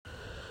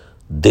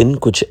दिन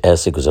कुछ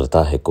ऐसे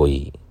गुजरता है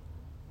कोई,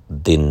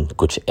 दिन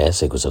कुछ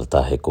ऐसे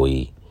गुजरता है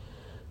कोई,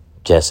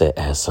 जैसे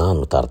एहसान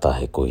उतारता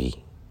है कोई।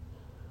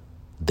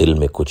 दिल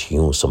में कुछ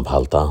यूं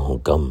संभालता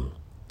हूँ गम,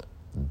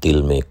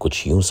 दिल में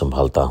कुछ यूं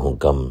संभालता हूँ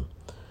गम,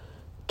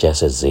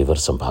 जैसे जेवर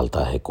संभालता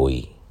है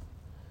कोई।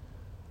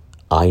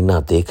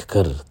 आईना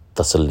देखकर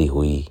तसल्ली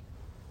हुई,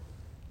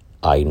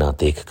 आईना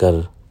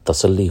देखकर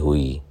तसल्ली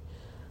हुई,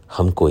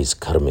 हमको इस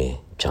घर में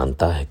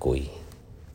जानता है कोई।